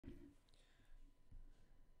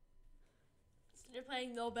They're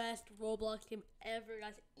playing the best Roblox game ever,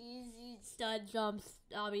 guys. Easy stud jumps,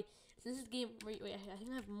 Obby. So this is game. Wait, I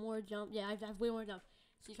think I have more jump. Yeah, I have way more jump.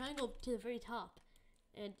 So you're trying to go to the very top,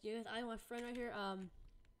 and you guys, I have my friend right here.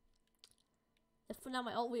 That's now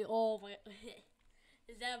my ult. Wait, oh my.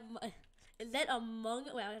 Is that Among?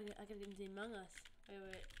 Wait, I gotta get into Among Us.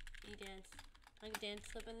 Wait. You dance. I can dance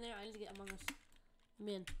slip in there. I need to get Among Us. I'm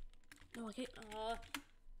in. No, I can't.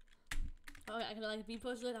 Okay, I can like be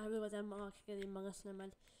posted. I really want them. I can get Among Us. Never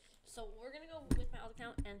mind. So we're gonna go with my alt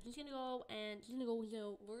account, and he's gonna go,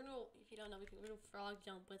 we're gonna go. If you don't know, we're gonna frog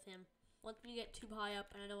jump with him. Once we get too high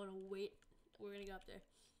up, and I don't want to wait, we're gonna go up there.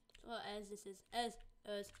 So as this is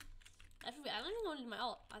actually, I don't even want to do my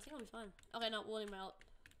alt. I think I'll be fine. Okay, no, we'll need my alt.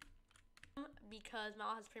 Because my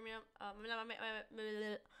alt has premium. Wait,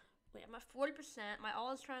 I'm at 40%. My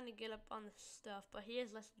alt is trying to get up on the stuff, but he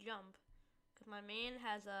has less jump. Because my main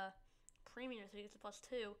has a premium, so he gets a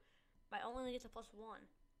 +2. My alt only gets a +1.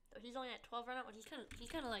 So he's only at 12 right now, but he's kind of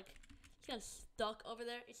stuck over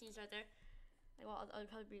there. You see he's right there. Like, well, I'll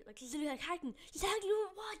probably be like, he's literally like hacking. He's hacking.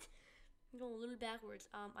 What? I'm going a little backwards.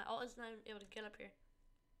 My alt is not able to get up here.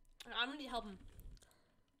 I'm gonna need to help him.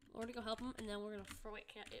 We're gonna go help him, and then we're gonna throw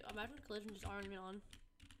it. Imagine the collisions just aren't even on.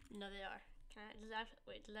 No, they are. Can I? Does that?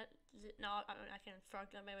 Wait. Does it? No, I can't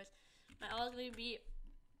frog jump. Anyways, my alt is gonna be.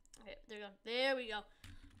 Okay, there we go. There we go.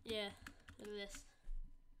 Yeah. Look at this.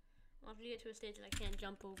 Once we get to a stage that I can't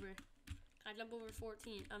jump over. I jump over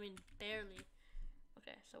 14. I mean, barely.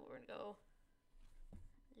 Okay, so we're gonna go.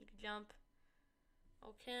 You can jump.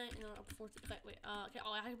 Okay, and then up 14. Okay, wait. Okay.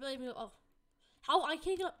 Oh, I can barely even go. Oh. How? I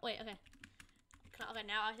can't get up. Wait, okay. Okay,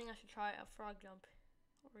 now I think I should try a frog jump.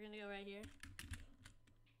 We're gonna go right here.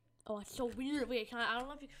 Oh, it's so weird. Wait, I don't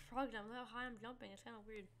know if you can frog jump. Look how high I'm jumping. It's kind of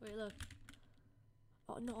weird. Wait, look.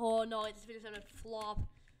 Oh, no. This video's gonna flop.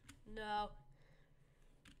 No.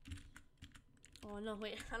 Oh, no.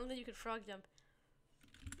 Wait, I don't think you can frog jump.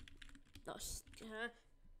 No.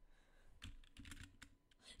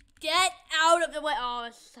 Get out of the way. Oh,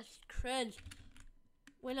 it's such cringe.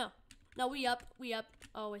 Wait, no. No, we up.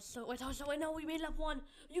 Oh, wait, no, we made it up 1.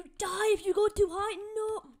 You die if you go too high.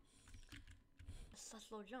 No. It's such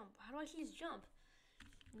a low jump. How do I see his jump?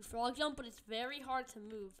 You frog jump, but it's very hard to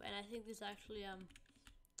move. And I think there's actually,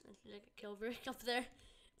 like a kill brick up there.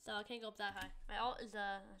 So I can't go up that high. My alt is, it's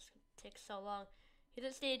gonna take so long. He's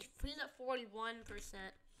at stage, he's at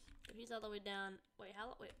 41%. If he's all the way down, wait,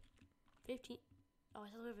 15. Oh,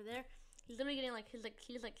 he's all the way over there. He's literally getting like, he just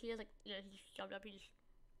jumped up,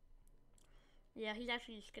 yeah, he's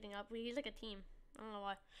actually just getting up. He's like a team. I don't know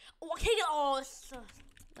why. Oh, I can't get. Oh, it's so.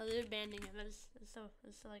 No, they're banning him. It's so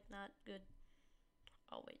like not good.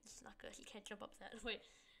 Oh wait, this is not good. He can't jump up that. Wait,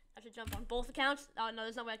 I have to jump on both accounts. Oh no,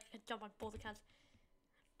 there's no way I can jump on both accounts.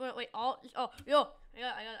 Wait. Oh, yo, I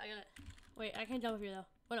got it. Wait, I can't jump up here though.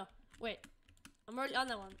 Oh no, wait. I'm already on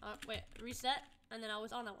that one. Wait, reset, and then I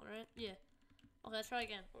was on that one, right? Yeah. Okay, let's try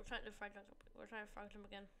again. We're trying to frog jump. We're trying to frog jump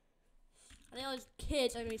again. I think all these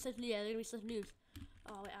kids are gonna be such noobs.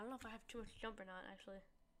 Oh wait, I don't know if I have too much jump or not actually.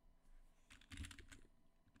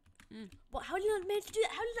 What? How did you not manage to do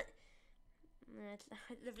that? How did that?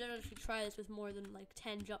 I've never actually tried this with more than like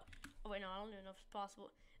 10 jump. Oh wait, no, I don't even know if it's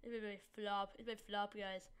possible. It may flop. It may flop,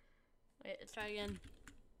 guys. Wait, let's try again.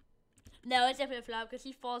 No, it's definitely a flop because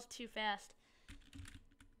he falls too fast.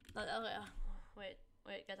 Okay, wait,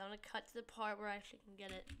 guys, I'm gonna cut to the part where I actually can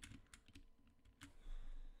get it.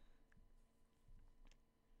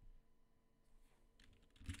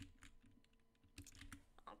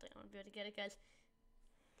 I'm gonna be able to get it, guys.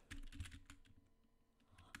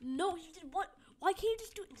 No, you did one. Why can't you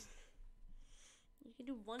just do it? You can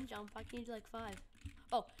do 1 jump. Why can't you do like 5?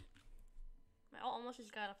 Oh, my alt almost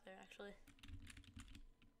just got up there, actually.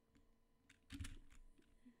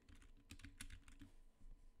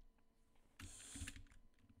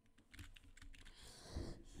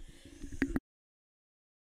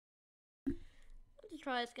 Let's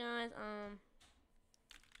try this, guys.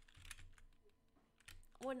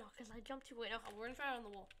 Oh no, because I jumped too. Wait, no, we're gonna try it on the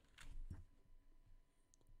wall.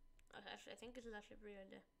 Okay, actually, I think this is actually a pretty good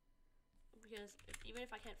idea. Because even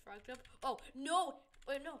if I can't frog jump, oh no!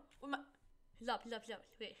 Wait, no! He's up.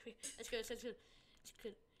 Wait, it's good.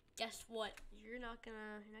 Guess what? You're not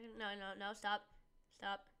gonna. No! Stop!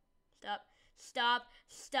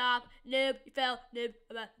 Noob, you fell. Noob.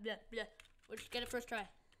 Blah. We'll just get it first try.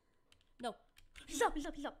 No, he's up.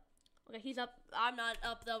 Okay, he's up. I'm not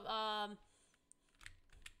up though. I'm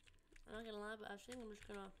not gonna lie, but I think I'm just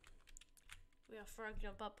gonna. We got frog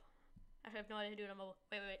jump up. I have no idea how to do it on mobile.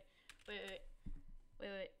 Wait. Wait.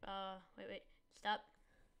 Stop.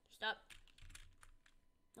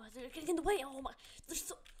 Oh, they're getting in the way. Oh my. They're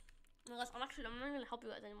so. Unless I'm not gonna help you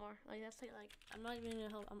guys anymore. Like that's like I'm not even gonna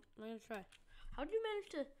help. I'm not gonna try. How did you manage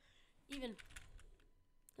to even?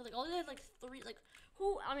 Like all these like 3 like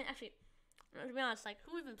who? I mean actually, to be honest, like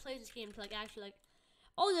who even plays this game to like actually like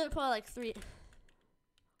all the other probably like 3.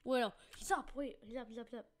 Wait no, he's up. Wait, he's up.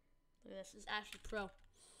 Look at this. This is actually pro. I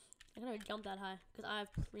can never jump that high because I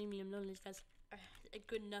have premium. None of these guys are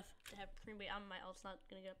good enough to have premium. My ult's not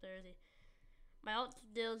gonna get up there, is he? My ult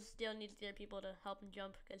still needs the other people to help him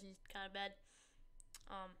jump because he's kind of bad.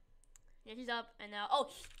 Yeah, he's up and now. Oh,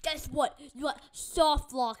 guess what? You got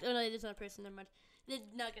soft locked. Oh no, this is not a person. Never mind.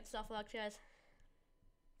 Did not get soft locked, guys.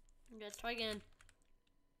 Let's try again.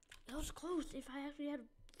 That was close. If I actually had a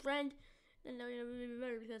friend, then that would be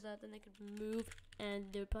better because then they could move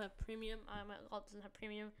and they would probably have premium. My ult doesn't have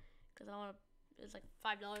premium because I want to. It's like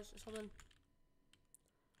 $5 or something.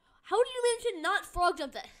 How did you manage to not frog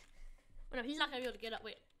jump that? Oh, no, he's not gonna be able to get up.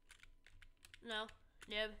 Wait. No.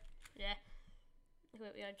 Nope. Yeah.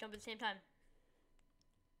 Wait, we gotta jump at the same time.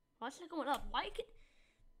 Why is it going up? Why can?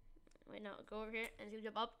 Wait, no. Go over here and he's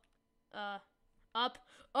gonna jump up. Up.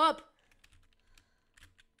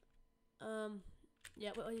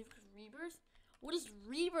 Yeah. Wait. Rebirth? What does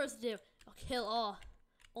rebirth do? I'll kill all.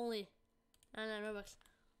 Only 99 Robux.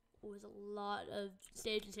 Oh, there's a lot of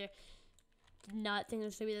stages here. Did not think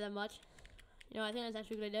this would be that much. You know, I think that's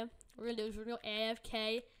actually a good idea. What we're gonna do is we're gonna go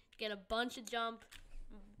AFK, get a bunch of jump,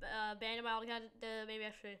 ban my ult, maybe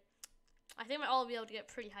actually. I think my ult will be able to get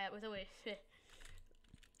pretty high up with a wait.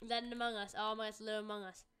 Then Among Us. Oh my gosh, live Among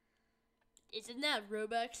Us. Isn't that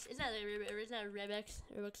Robux? Isn't that Robux?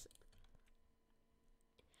 Robux.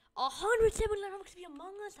 179 Robux to be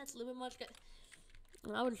Among Us. That's a little bit much.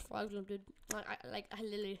 I would just frog jump, dude. I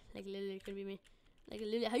literally could be me. Like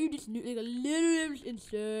literally, how you just literally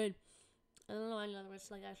insane. I don't know any other ways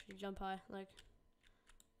to like actually jump high. Like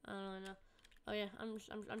I don't really know. Oh yeah, I'm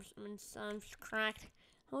just cracked.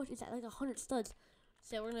 How much is that? Like 100 studs.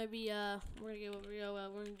 So we're gonna do E-dance.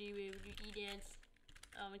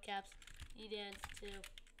 In caps. E-dance too.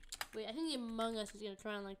 Wait, I think the Among Us is gonna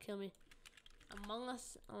try and like kill me. Among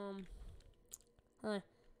Us. Hi.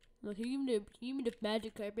 Look, can you give me the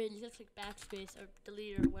magic carpet? It's just like backspace or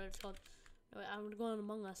delete or whatever it's called. Wait, I'm gonna go on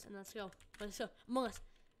Among Us and let's go. Among Us.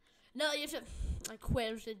 No, you have to. I quit.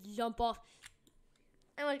 I'm just gonna jump off.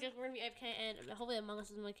 Anyway, guys, we're gonna be AFK and hopefully Among Us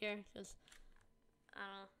doesn't really care because I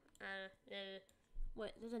don't know.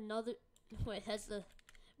 Wait, there's another. Wait, that's the.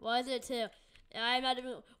 Why is there 2? I'm not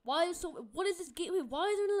even. Why is so? What is this game? Wait, why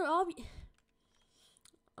is there another obby?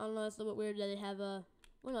 I don't know. It's a little bit weird that they have well,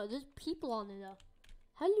 no, there's people on there though.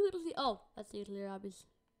 How do you get to see? Oh, that's the clear obbies.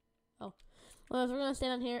 Oh, well, so we're gonna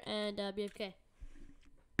stand on here and be AFK.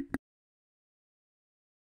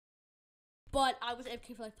 But I was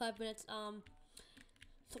AFK for like 5 minutes. So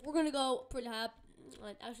we're gonna go pretty high up.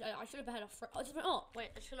 Like, actually, I should have had a oh,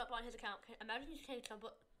 wait, I should have on his account. Imagine he's can't jump,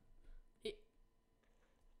 but he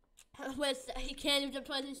can't even jump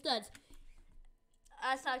 20 studs.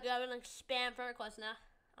 That's not good. I'm gonna like spam friend requests now.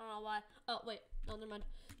 I don't know why. Oh wait, no, never mind.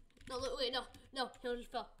 No, wait, no, he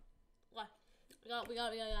just fell. Why? We got it.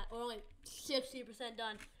 We're only 60%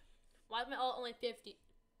 done. Why is my ult only 50?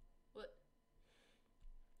 What?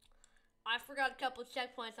 I forgot a couple of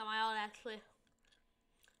checkpoints on my ult actually.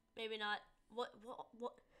 Maybe not. What?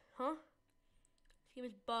 Huh? This game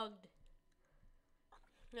is bugged.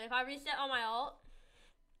 Now, if I reset on my ult,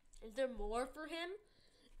 is there more for him?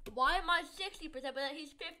 Why am I 60%, but then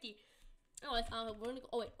he's 50? Oh, we're gonna go.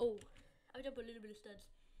 Oh, wait. Oh. I jump a little bit of studs.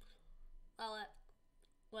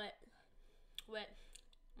 Wait.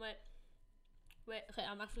 Okay,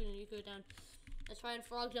 I'm actually gonna go down. Let's try and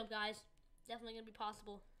frog jump, guys. Definitely gonna be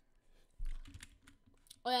possible.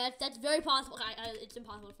 Oh yeah, that's very possible. It's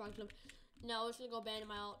impossible to frog jump. No, we're just gonna go abandon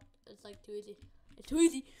my ult. It's like too easy. It's too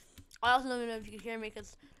easy. I also don't know if you can hear me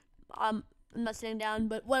because I'm not sitting down,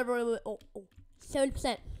 but whatever. Oh,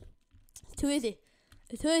 70%. It's too easy.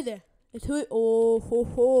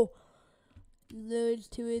 Oh. Literally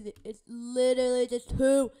just too easy. It's literally just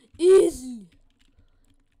too easy.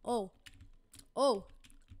 Oh.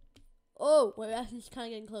 We're actually just kind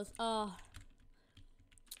of getting close. No,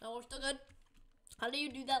 we're still good. How do you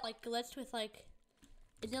do that, like, glitch with, like,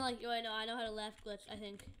 isn't it like, oh, I know how to laugh glitch, I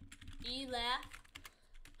think. E-laugh.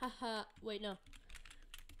 Haha. Wait, no.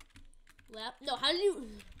 Laugh. No, how do you,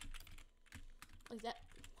 like that?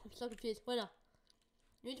 I'm so confused. Wait, no.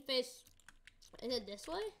 You need to face, is it this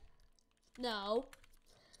way? No.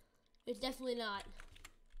 It's definitely not.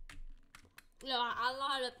 No, I don't know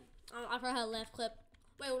how to, I forgot how to left clip.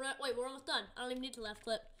 Wait, we're almost done. I don't even need to left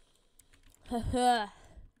clip. Haha.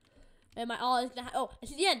 And my all is gonna oh, I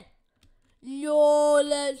see the end. Yo,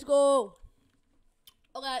 let's go.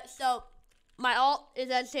 Okay. Okay, so my alt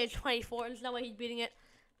is at stage 24. There's no way he's beating it.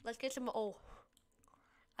 Let's get some. Oh,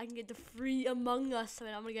 I can get the free Among Us. So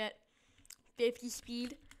I'm gonna get 50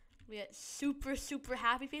 speed. We get super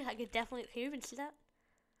happy feet. I could definitely. Can you even see that?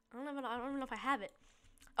 I don't even know if I have it.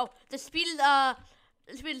 Oh, the speed is a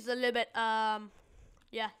little bit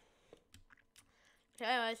yeah.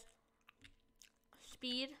 Okay, anyways,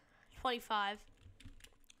 speed 25.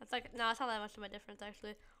 That's like no, it's not that much of a difference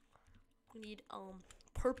actually. We need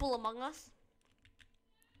purple Among Us.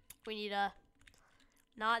 We need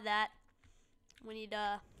not that. We need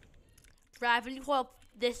gravity coil.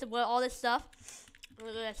 This all this stuff. Look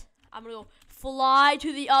at this. I'm gonna go fly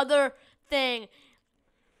to the other thing.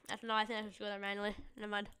 No, I think I should go there manually. Never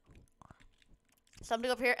mind. So I'm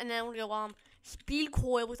gonna go up here and then we're gonna go speed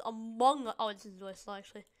coil with Among Us. Oh, this is really slow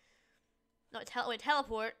actually. No,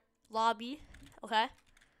 teleport lobby. Okay.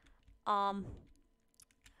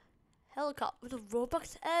 Helicopter with a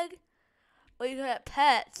Roblox egg. Oh, you got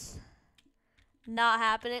pets. Not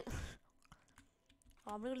happening.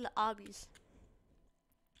 Oh, I'm gonna go to the obbies.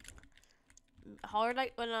 Hard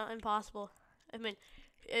like impossible. I mean,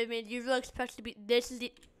 you really expect to be. This is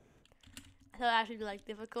the. I thought it actually be like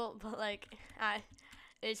difficult, but like,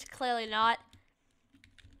 it's clearly not.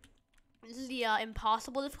 This is the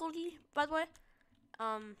impossible difficulty, by the way.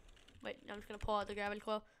 Wait, I'm just gonna pull out the gravity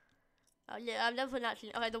coil. Yeah, I'm definitely not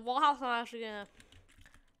cheating. Okay, the wall hop's not actually gonna.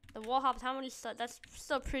 The wall hops, how many stuff? That's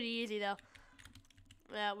still pretty easy though.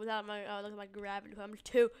 Yeah, without my look at my gravity coil. I'm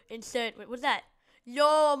too insane. Wait, what's that?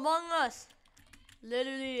 Yo, Among Us.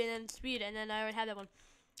 Literally, and then speed, and then I already have that one.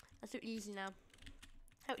 That's too easy now.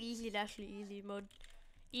 How easy is actually easy mode?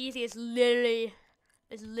 Easy is literally,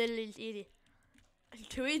 just easy. It's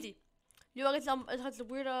too easy. You know, it has a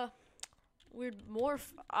weird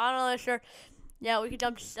morph. I'm not really sure. Yeah, we can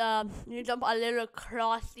jump. You can jump a little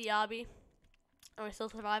across the obby, and we still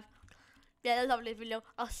survive. Yeah, that's all for this video.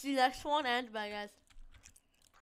 I'll see you next one, and bye, guys.